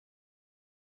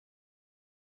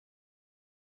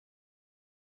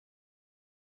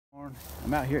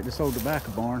I'm out here at this old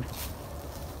tobacco barn.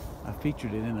 I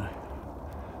featured it in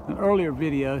an earlier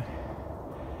video,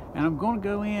 and I'm going to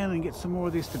go in and get some more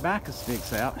of these tobacco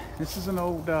sticks out. This is an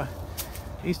old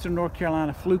Eastern North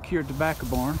Carolina flue-cured tobacco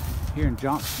barn here in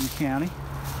Johnston County,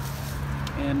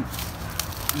 and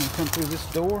I'm going to come through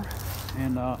this door,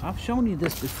 and I've shown you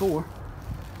this before.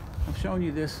 I've shown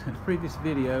you this in a previous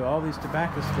video, all these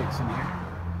tobacco sticks in here.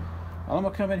 Well, I'm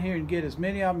going to come in here and get as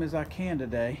many of them as I can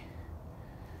today,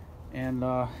 and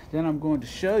then I'm going to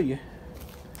show you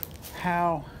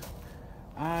how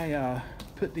I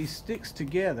put these sticks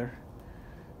together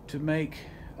to make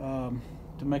a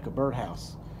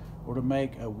birdhouse or to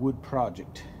make a wood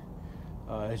project.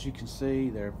 As you can see,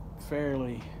 they're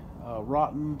fairly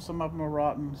rotten. Some of them are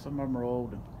rotten, some of them are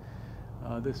old,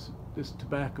 and this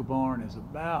tobacco barn is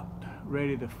about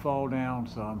ready to fall down,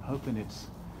 so I'm hoping it's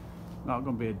not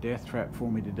going to be a death trap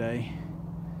for me today.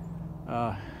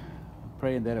 I'm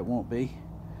praying that it won't be,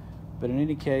 but in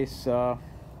any case,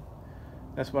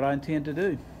 that's what I intend to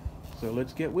do. So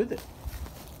let's get with it.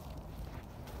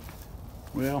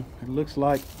 Well, it looks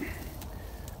like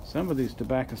some of these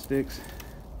tobacco sticks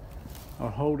are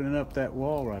holding up that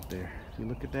wall right there. If you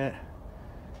look at that,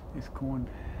 it's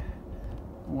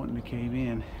wanting to cave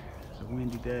in. It's a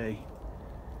windy day,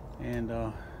 and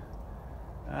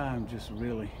I'm just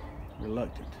really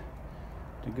reluctant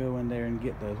to go in there and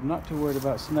get those. I'm not too worried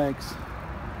about snakes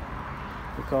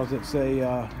because it's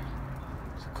a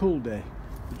cool day.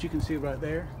 But you can see right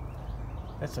there,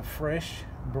 that's a fresh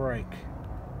break.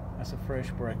 That's a fresh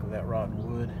break of that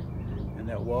rotten wood, and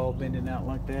that wall bending out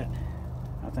like that.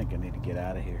 I think I need to get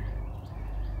out of here.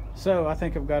 So I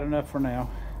think I've got enough for now.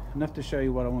 Enough to show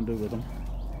you what I want to do with them.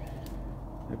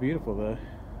 They're beautiful though.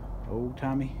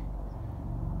 Old-timey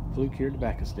flue-cured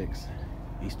tobacco sticks.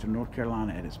 Eastern North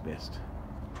Carolina at its best.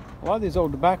 A lot of these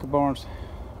old tobacco barns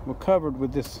were covered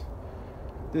with this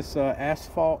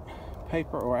asphalt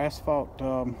paper or asphalt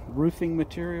roofing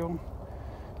material.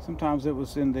 Sometimes it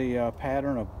was in the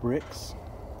pattern of bricks.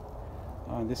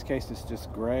 In this case, it's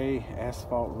just gray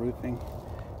asphalt roofing,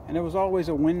 and there was always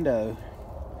a window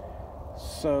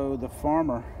so the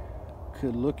farmer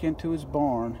could look into his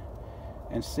barn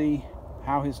and see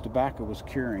how his tobacco was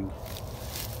curing.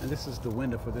 And this is the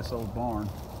window for this old barn,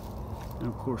 and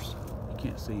of course you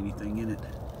can't see anything in it,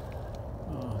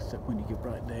 except when you get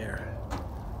right there.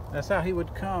 That's how he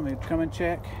would come. He'd come and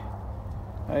check.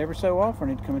 Every so often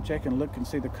he'd come and check and look and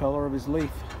see the color of his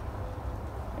leaf,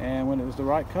 and when it was the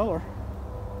right color,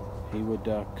 he would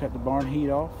cut the barn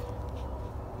heat off,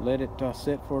 let it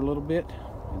sit for a little bit,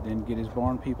 and then get his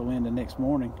barn people in the next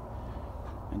morning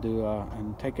and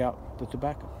and take out the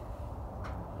tobacco.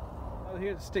 Well,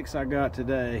 here's the sticks I got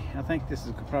today. I think this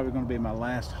is probably going to be my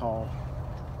last haul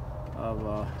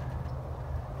of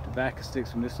tobacco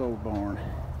sticks from this old barn.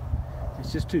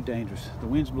 It's just too dangerous. The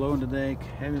wind's blowing today,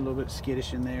 having a little bit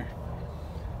skittish in there.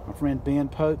 My friend Ben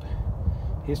Pope,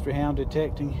 history hound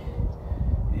detecting,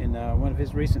 in one of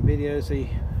his recent videos, he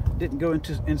didn't go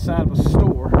inside of a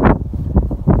store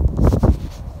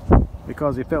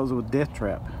because he felt it was a death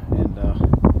trap, and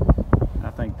I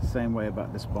think the same way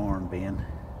about this barn, Ben.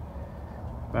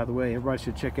 By the way, everybody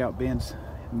should check out Ben's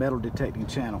metal detecting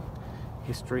channel,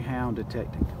 History Hound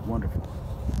Detecting. Wonderful.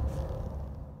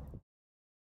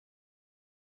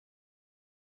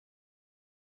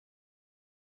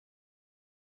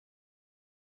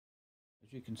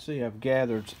 As you can see, I've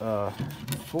gathered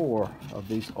 4 of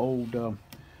these old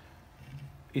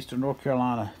Eastern North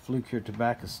Carolina flue-cured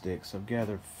tobacco sticks. I've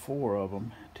gathered 4 of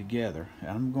them together, and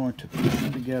I'm going to put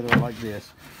them together like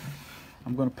this.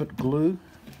 I'm going to put glue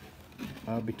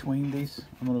between these.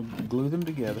 I'm going to glue them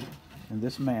together in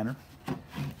this manner,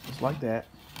 just like that.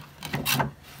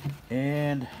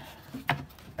 And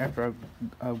after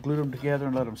I've glued them together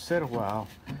and let them sit a while,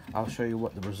 I'll show you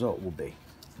what the result will be.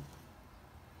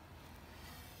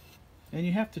 And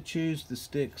you have to choose the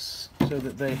sticks so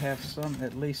that they have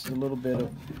at least a little bit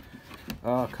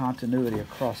of continuity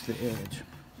across the edge.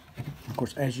 Of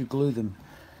course, as you glue them,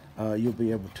 you'll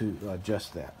be able to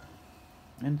adjust that.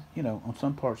 And you know, on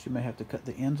some parts you may have to cut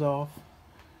the ends off,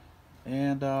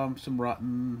 and some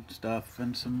rotten stuff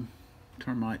and some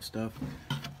termite stuff.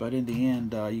 But in the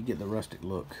end, you get the rustic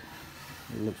look.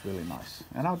 It looks really nice.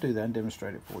 And I'll do that and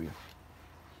demonstrate it for you.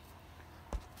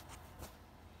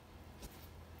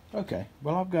 Okay,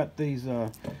 well, I've got these,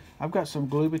 I've got some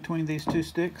glue between these 2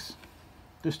 sticks,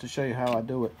 just to show you how I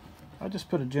do it. I just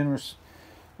put a generous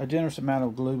amount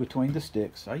of glue between the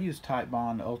sticks. I use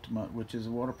Titebond Ultimate, which is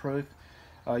waterproof.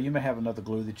 You may have another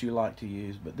glue that you like to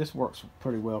use, but this works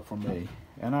pretty well for me.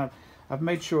 And I've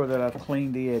made sure that I've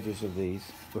cleaned the edges of these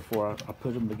before I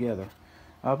put them together.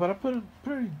 But I put a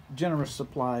pretty generous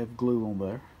supply of glue on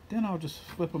there. Then I'll just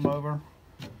flip them over,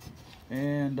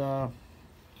 and I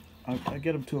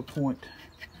get them to a point.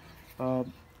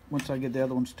 Once I get the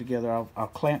other ones together, I'll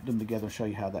clamp them together and show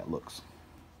you how that looks.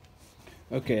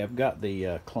 Okay, I've got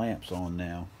the clamps on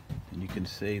now, and you can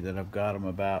see that I've got them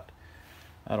about,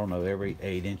 I don't know, every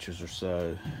 8 inches or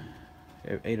so,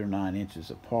 8 or 9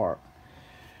 inches apart.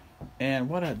 And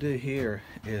what I do here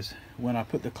is, when I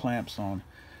put the clamps on,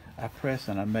 I press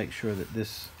and I make sure that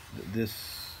this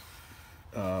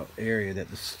area, that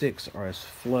the sticks are as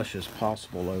flush as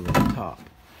possible over the top.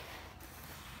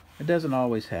 It doesn't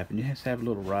always happen. You have to have a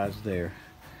little rise there,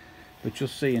 but you'll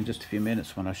see in just a few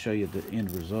minutes when I show you the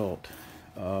end result,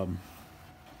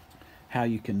 how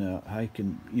you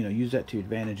can use that to your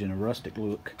advantage in a rustic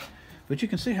look. But you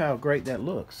can see how great that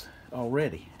looks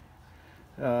already.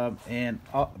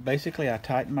 Basically, I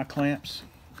tighten my clamps,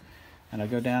 and I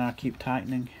go down. I keep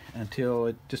tightening until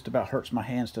it just about hurts my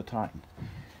hands to tighten,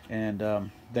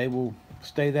 and they will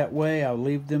stay that way. I'll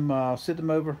leave them. I'll sit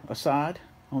them over aside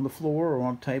on the floor or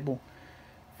on a table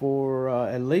for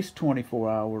at least 24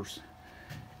 hours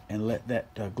and let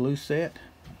that glue set,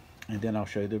 and then I'll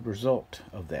show you the result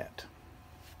of that.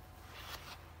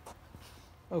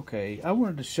 Okay, I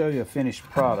wanted to show you a finished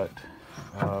product.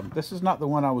 This is not the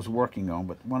one I was working on,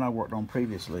 but one I worked on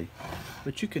previously.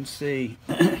 But you can see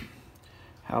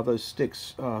how those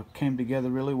sticks came together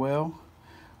really well.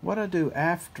 What I do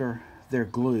after they're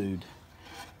glued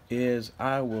is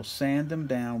I will sand them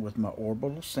down with my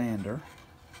orbital sander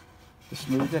to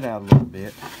smooth it out a little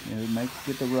bit,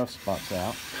 get the rough spots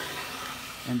out,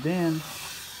 and then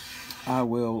I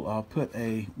will put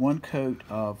one coat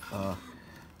of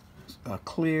a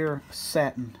clear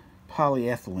satin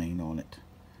polyethylene on it,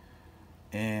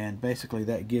 and basically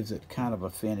that gives it kind of a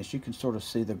finish. You can sort of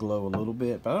see the glow a little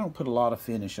bit, but I don't put a lot of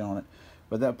finish on it.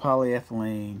 But that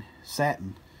polyethylene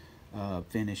satin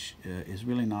finish is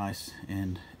really nice,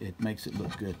 and it makes it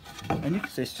look good. And you can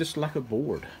see it's just like a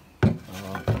board.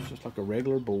 It's just like a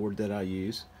regular board that I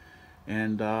use,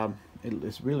 and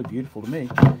it's really beautiful to me.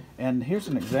 And here's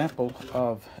an example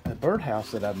of a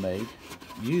birdhouse that I made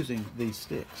using these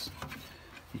sticks.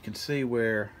 You can see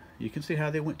how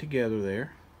they went together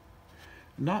there.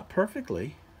 Not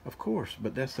perfectly, of course,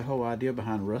 but that's the whole idea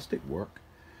behind rustic work.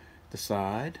 The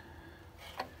side,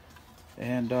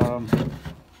 and oops,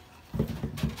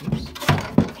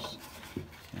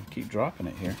 keep dropping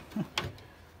it here.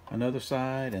 Another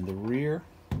side and the rear.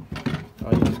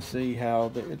 You can see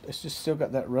how it's just still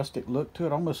got that rustic look to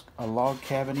it, almost a log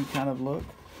cabin-y kind of look.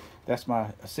 That's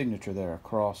my signature there, a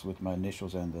cross with my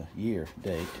initials and the year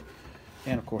date,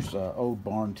 and of course old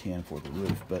barn tin for the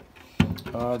roof. But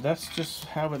that's just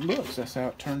how it looks. That's how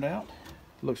it turned out.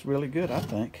 It looks really good, I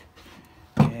think,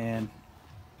 and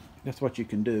that's what you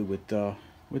can do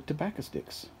with tobacco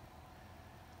sticks.